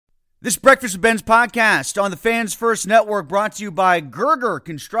This Breakfast with Benz podcast on the Fans First Network, brought to you by Gerger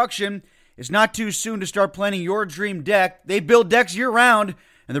Construction. It's not too soon to start planning your dream deck. They build decks year-round,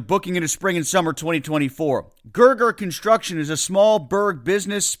 and they're booking into spring and summer 2024. Gerger Construction is a small burg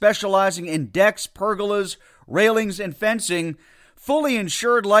business specializing in decks, pergolas, railings, and fencing. Fully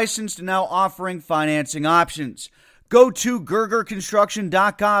insured, licensed, and now offering financing options. Go to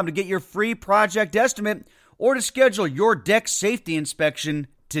GergerConstruction.com to get your free project estimate or to schedule your deck safety inspection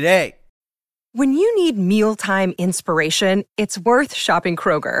today. When you need mealtime inspiration, it's worth shopping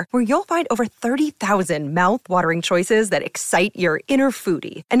Kroger, where you'll find over 30,000 mouth-watering choices that excite your inner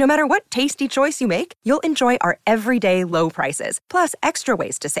foodie. And no matter what tasty choice you make, you'll enjoy our everyday low prices, plus extra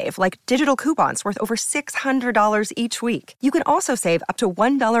ways to save, like digital coupons worth over $600 each week. You can also save up to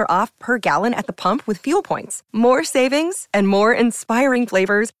 $1 off per gallon at the pump with fuel points. More savings and more inspiring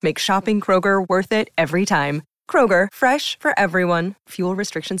flavors make shopping Kroger worth it every time. Kroger, fresh for everyone. Fuel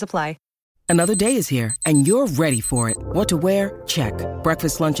restrictions apply. Another day is here, and you're ready for it. What to wear? Check.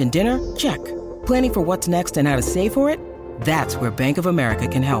 Breakfast, lunch, and dinner? Check. Planning for what's next and how to save for it? That's where Bank of America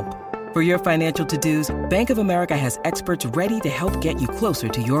can help. For your financial to-dos, Bank of America has experts ready to help get you closer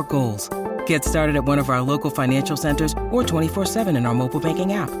to your goals. Get started at one of our local financial centers or 24/7 in our mobile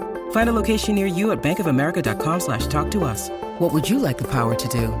banking app. Find a location near you at bankofamerica.com/talktous. What would you like the power to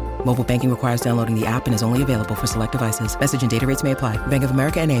do? Mobile banking requires downloading the app and is only available for select devices. Message and data rates may apply. Bank of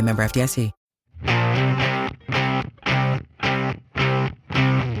America N.A., member FDIC.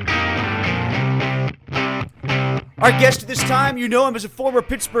 Our guest at this time, you know him as a former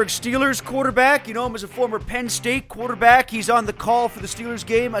Pittsburgh Steelers quarterback. You know him as a former Penn State quarterback. He's on the call for the Steelers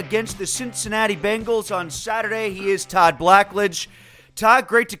game against the Cincinnati Bengals on Saturday. He is Todd Blackledge. Todd,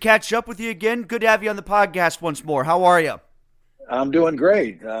 great to catch up with you again. Good to have you on the podcast once more. How are you? I'm doing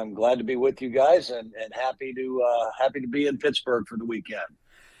great. I'm glad to be with you guys and happy to be in Pittsburgh for the weekend.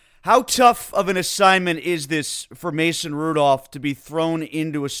 How tough of an assignment is this for Mason Rudolph to be thrown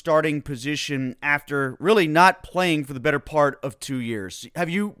into a starting position after really not playing for the better part of 2 years? Have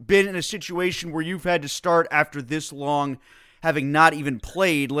you been in a situation where you've had to start after this long, having not even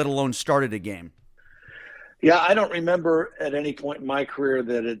played, let alone started a game? Yeah, I don't remember at any point in my career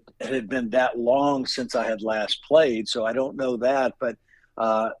that it had been that long since I had last played, so I don't know that. But,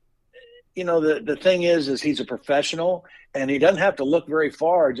 the thing is he's a professional, and he doesn't have to look very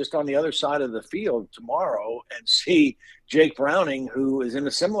far just on the other side of the field tomorrow and see Jake Browning, who is in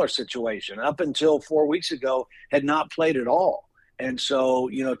a similar situation. Up until 4 weeks ago, had not played at all. And so,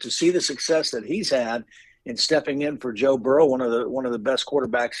 to see the success that he's had in stepping in for Joe Burrow, one of the best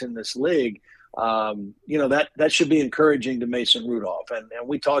quarterbacks in this league, that should be encouraging to Mason Rudolph. And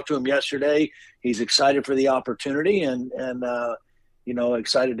we talked to him yesterday. He's excited for the opportunity and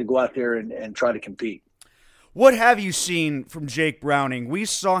excited to go out there and try to compete. What have you seen from Jake Browning? We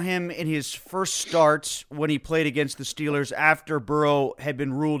saw him in his first start when he played against the Steelers after Burrow had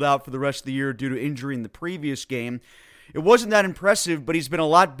been ruled out for the rest of the year due to injury in the previous game. It wasn't that impressive, but he's been a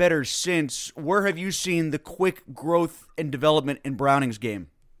lot better since. Where have you seen the quick growth and development in Browning's game?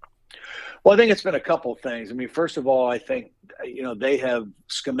 Well, I think it's been a couple things. I mean, first of all, I think, they have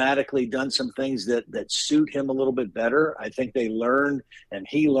schematically done some things that suit him a little bit better. I think they learned, and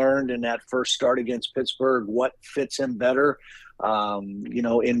he learned in that first start against Pittsburgh, what fits him better,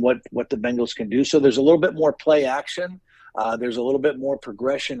 in what the Bengals can do. So there's a little bit more play action. There's a little bit more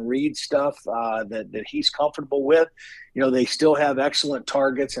progression read stuff that he's comfortable with. They still have excellent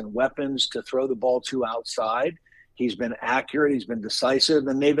targets and weapons to throw the ball to outside. He's been accurate. He's been decisive,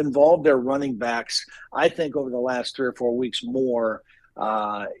 and they've involved their running backs, I think, over the last 3 or 4 weeks more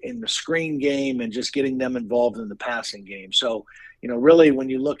in the screen game and just getting them involved in the passing game. So, really, when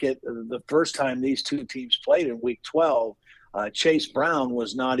you look at the first time these two teams played in Week 12, Chase Brown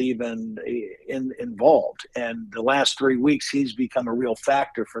was not even involved. And the last 3 weeks, he's become a real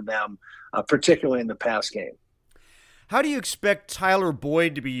factor for them, particularly in the pass game. How do you expect Tyler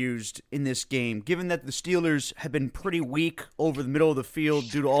Boyd to be used in this game, given that the Steelers have been pretty weak over the middle of the field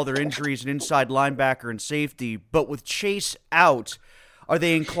due to all their injuries and inside linebacker and safety? But with Chase out, are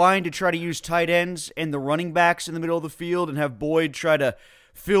they inclined to try to use tight ends and the running backs in the middle of the field and have Boyd try to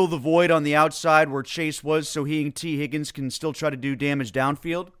fill the void on the outside where Chase was so he and T. Higgins can still try to do damage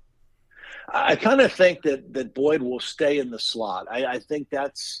downfield? I kind of think that Boyd will stay in the slot. I think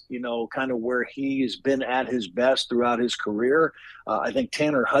that's, kind of where he's been at his best throughout his career. I think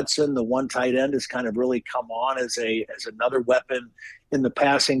Tanner Hudson, the one tight end, has kind of really come on as another weapon in the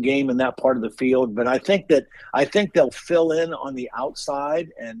passing game in that part of the field. But I think they'll fill in on the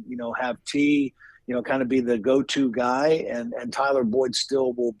outside and, have T, kind of be the go-to guy, and Tyler Boyd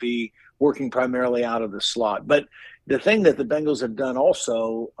still will be working primarily out of the slot. But the thing that the Bengals have done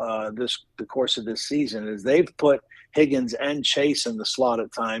also the course of this season is they've put Higgins and Chase in the slot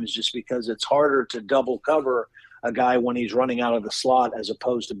at times just because it's harder to double cover a guy when he's running out of the slot as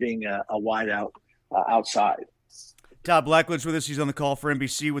opposed to being a wide out outside. Todd Blackledge with us. He's on the call for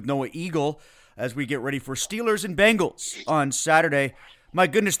NBC with Noah Eagle as we get ready for Steelers and Bengals on Saturday. My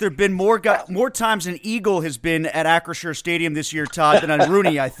goodness, there have been more times an Eagle has been at Acrisure Stadium this year, Todd, than on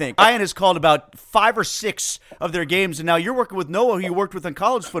Rooney, I think. Ryan has called about 5 or 6 of their games, and now you're working with Noah, who you worked with in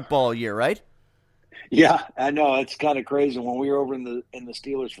college football all year, right? Yeah, I know. It's kind of crazy. When we were over in the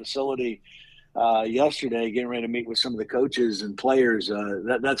Steelers facility yesterday, getting ready to meet with some of the coaches and players,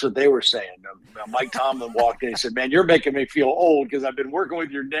 that's what they were saying. Mike Tomlin walked in and said, "Man, you're making me feel old because I've been working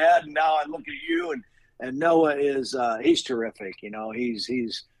with your dad, and now I look at you." And Noah is he's terrific. You know,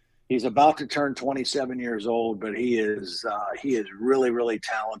 he's about to turn 27 years old, but he is really, really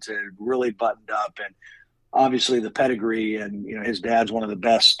talented, really buttoned up, and obviously the pedigree. And you know, his dad's one of the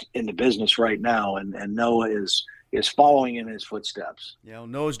best in the business right now, and Noah is following in his footsteps. Yeah, well,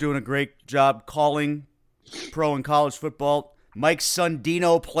 Noah's doing a great job calling pro and college football. Mike's son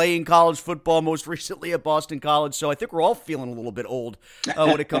Dino playing college football most recently at Boston College. So I think we're all feeling a little bit old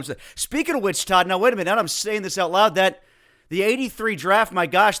when it comes to – Speaking of which, Todd, now wait a minute. Now I'm saying this out loud, that the 83 draft, my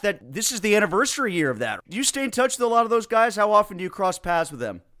gosh, that this is the anniversary year of that. Do you stay in touch with a lot of those guys? How often do you cross paths with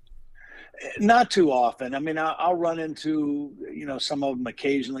them? Not too often. I mean, I'll run into, you know, some of them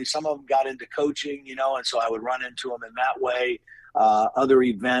occasionally. Some of them got into coaching, you know, and so I would run into them in that way. Other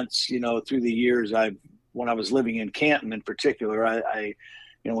events, you know, through the years, when I was living in Canton in particular, I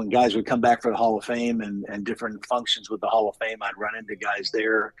you know, when guys would come back for the Hall of Fame and different functions with the Hall of Fame, I'd run into guys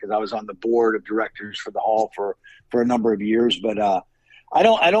there because I was on the board of directors for the Hall for a number of years. But I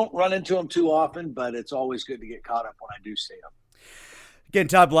don't run into them too often, but it's always good to get caught up when I do see them. Again,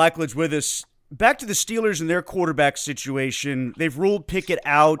 Todd Blackledge with us. Back to the Steelers and their quarterback situation. They've ruled Pickett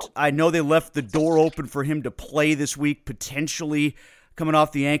out. I know they left the door open for him to play this week, potentially coming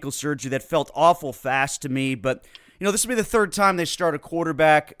off the ankle surgery. That felt awful fast to me. But, you know, this will be the third time they start a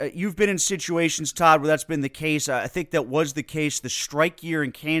quarterback. You've been in situations, Todd, where that's been the case. I think that was the case. The strike year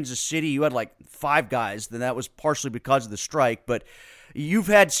in Kansas City, you had like 5 guys. Then that was partially because of the strike. But you've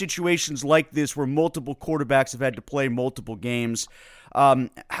had situations like this where multiple quarterbacks have had to play multiple games.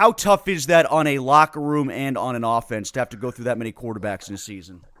 How tough is that on a locker room and on an offense to have to go through that many quarterbacks in a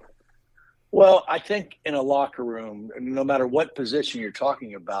season? Well, I think in a locker room, no matter what position you're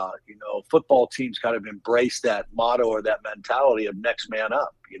talking about, you know, football teams kind of embrace that motto or that mentality of next man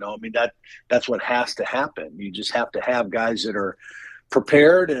up. You know, I mean, that's what has to happen. You just have to have guys that are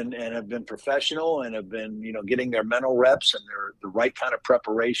prepared and have been professional and have been, you know, getting their mental reps and the right kind of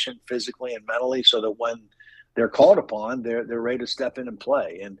preparation physically and mentally so that when they're called upon, they're ready to step in and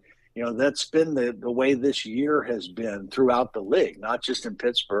play. And, you know, that's been the way this year has been throughout the league, not just in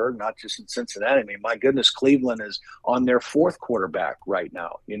Pittsburgh, not just in Cincinnati. I mean, my goodness, Cleveland is on their 4th quarterback right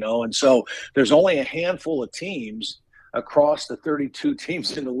now, you know, and so there's only a handful of teams across the 32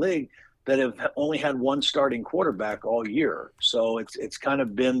 teams in the league that have only had one starting quarterback all year. So it's kind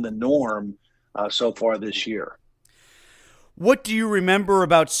of been the norm so far this year. What do you remember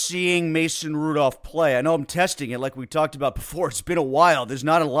about seeing Mason Rudolph play? I know I'm testing it like we talked about before. It's been a while. There's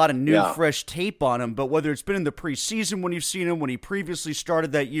not a lot of new, fresh tape on him, but whether it's been in the preseason when you've seen him, when he previously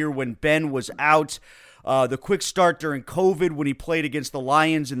started that year when Ben was out, the quick start during COVID when he played against the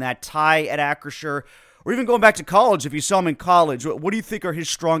Lions in that tie at Acrisure, or even going back to college, if you saw him in college, what do you think are his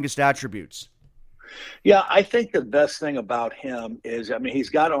strongest attributes? Yeah, I think the best thing about him is, I mean, he's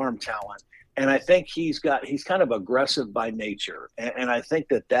got arm talent. And I think he's kind of aggressive by nature. And I think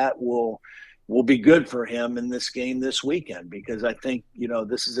that will be good for him in this game this weekend, because I think, you know,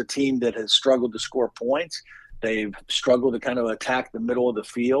 this is a team that has struggled to score points. They've struggled to kind of attack the middle of the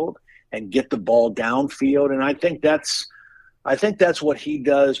field and get the ball downfield. And I think that's what he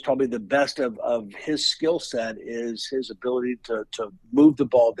does probably the best of his skill set is his ability to move the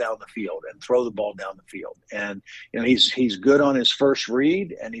ball down the field and throw the ball down the field. And, you know, he's good on his first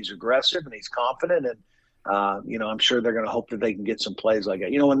read, and he's aggressive and he's confident. And, you know, I'm sure they're going to hope that they can get some plays like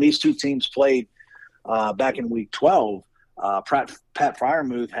that. You know, when these two teams played back in week 12, Pat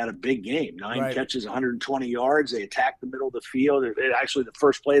Freiermuth had a big game, 9 catches, 120 yards. They attacked the middle of the field. Actually, the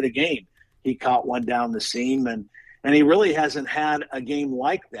first play of the game, he caught one down the seam, and he really hasn't had a game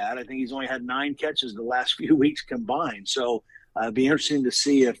like that. I think he's only had 9 catches the last few weeks combined. So it'd be interesting to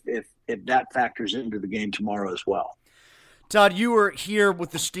see if that factors into the game tomorrow as well. Todd, you were here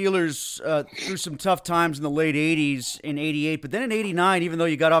with the Steelers through some tough times in the late 80s in 88. But then in 89, even though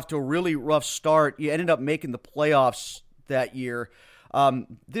you got off to a really rough start, you ended up making the playoffs that year.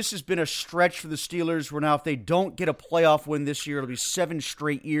 This has been a stretch for the Steelers where now if they don't get a playoff win this year, it'll be 7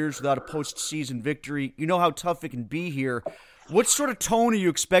 straight years without a postseason victory. You know how tough it can be here. What sort of tone are you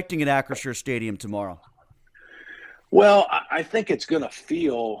expecting at Acrisure Stadium tomorrow? Well, I think it's going to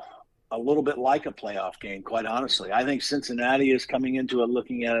feel a little bit like a playoff game, quite honestly. I think Cincinnati is coming into it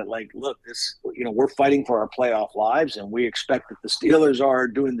looking at it like, look, this, we're fighting for our playoff lives, and we expect that the Steelers are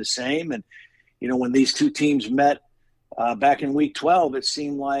doing the same. And, when these two teams met back in week 12, it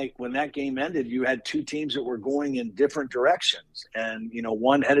seemed like when that game ended, you had two teams that were going in different directions. And,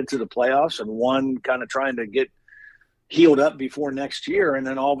 one headed to the playoffs and one kind of trying to get healed up before next year. And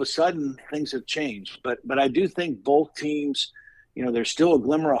then all of a sudden things have changed. But I do think both teams, there's still a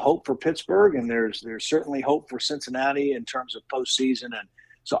glimmer of hope for Pittsburgh, and there's certainly hope for Cincinnati in terms of postseason. And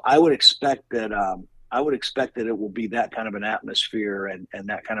so I would expect that it will be that kind of an atmosphere and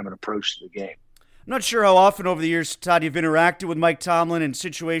that kind of an approach to the game. I'm not sure how often over the years, Todd, you've interacted with Mike Tomlin in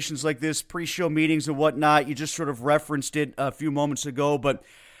situations like this, pre-show meetings and whatnot. You just sort of referenced it a few moments ago, but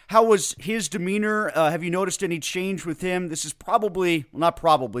how was his demeanor? Have you noticed any change with him? This is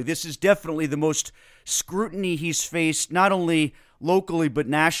this is definitely the most scrutiny he's faced, not only locally but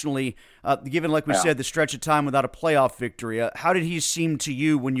nationally, given, like we said, the stretch of time without a playoff victory. How did he seem to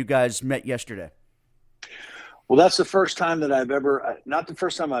you when you guys met yesterday? Well, that's the first time that I've ever – not the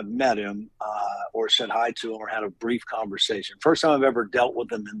first time I've met him or said hi to him or had a brief conversation. First time I've ever dealt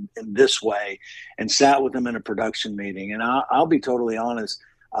with him in this way and sat with him in a production meeting. And I'll be totally honest,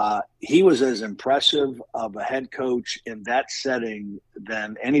 he was as impressive of a head coach in that setting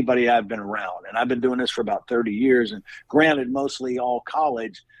than anybody I've been around. And I've been doing this for about 30 years, and granted, mostly all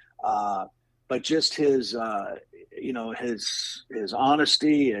college, but just his his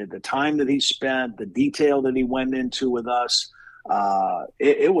honesty, the time that he spent, the detail that he went into with us,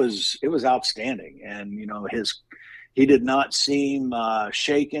 it was outstanding. And he did not seem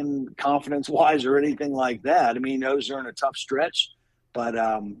shaken confidence-wise or anything like that. I mean, he knows they're in a tough stretch, but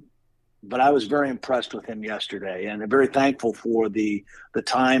I was very impressed with him yesterday, and very thankful for the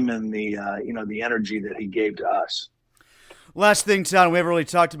time and the energy that he gave to us. Last thing, Todd, we haven't really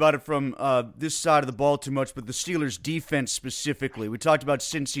talked about it from this side of the ball too much, but the Steelers' defense specifically. We talked about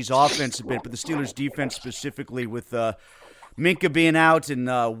Cincy's offense a bit, but the Steelers' defense specifically with Minka being out and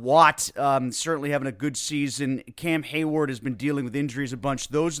Watt certainly having a good season. Cam Hayward has been dealing with injuries a bunch.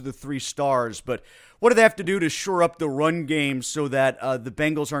 Those are the three stars. But what do they have to do to shore up the run game so that the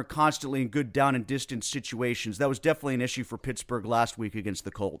Bengals aren't constantly in good down and distance situations? That was definitely an issue for Pittsburgh last week against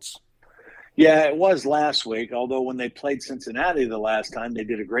the Colts. Yeah, it was last week, although when they played Cincinnati the last time, they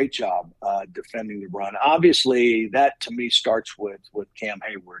did a great job defending the run. Obviously, that to me starts with Cam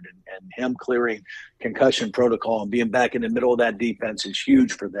Hayward, and him clearing concussion protocol and being back in the middle of that defense is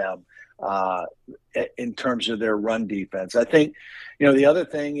huge for them in terms of their run defense. I think, the other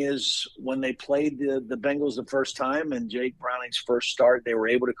thing is when they played the Bengals the first time and Jake Browning's first start, they were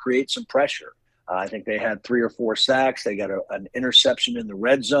able to create some pressure. I think they had 3 or 4 sacks. They got an interception in the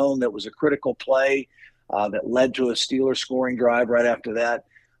red zone that was a critical play that led to a Steelers scoring drive right after that.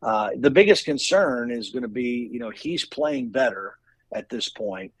 The biggest concern is going to be, he's playing better at this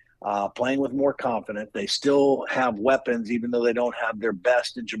point, playing with more confidence. They still have weapons, even though they don't have their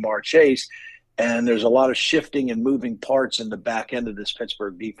best in Jamar Chase. And there's a lot of shifting and moving parts in the back end of this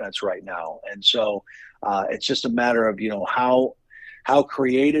Pittsburgh defense right now. And so it's just a matter of, how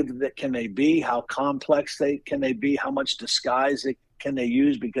creative can they be? How complex can they be? How much disguise can they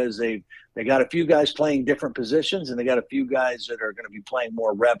use? Because they got a few guys playing different positions, and they got a few guys that are going to be playing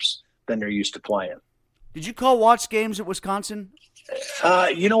more reps than they're used to playing. Did you call Watt's games at Wisconsin?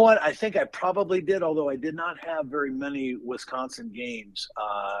 You know what? I think I probably did, although I did not have very many Wisconsin games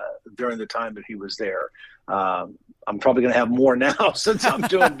during the time that he was there. I'm probably going to have more now since I'm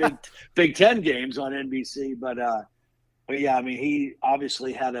doing Big Ten games on NBC, but yeah, I mean, he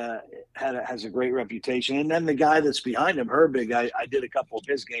obviously has a great reputation, and then the guy that's behind him, Herbig, I did a couple of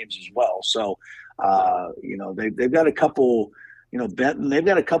his games as well. So, they've got a couple, Benton. They've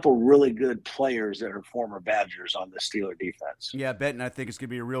got a couple really good players that are former Badgers on the Steeler defense. Yeah, Benton, I think it's going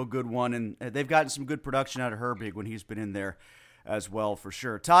to be a real good one, and they've gotten some good production out of Herbig when he's been in there as well, for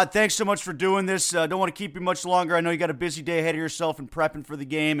sure. Todd, thanks so much for doing this. Don't want to keep you much longer. I know you got a busy day ahead of yourself and prepping for the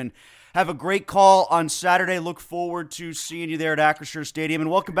game, and have a great call on Saturday. Look forward to seeing you there at Acrisure Stadium, and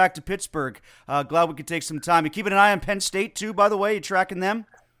welcome back to Pittsburgh. Glad we could take some time. You keeping an eye on Penn State, too, by the way? You tracking them?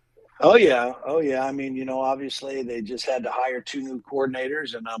 Oh, yeah. I mean, obviously they just had to hire 2 new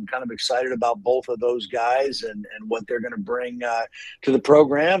coordinators, and I'm kind of excited about both of those guys and what they're going to bring to the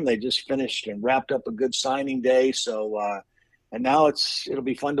program. They just finished and wrapped up a good signing day. So, And now it'll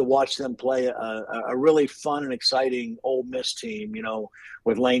be fun to watch them play a really fun and exciting Ole Miss team,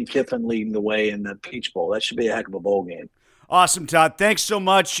 with Lane Kiffin leading the way in the Peach Bowl. That should be a heck of a bowl game. Awesome, Todd. Thanks so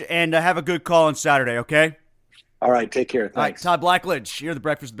much, and have a good call on Saturday, okay? All right, take care. Thanks. All right, Todd Blackledge, you're the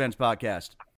Breakfast with Benz podcast.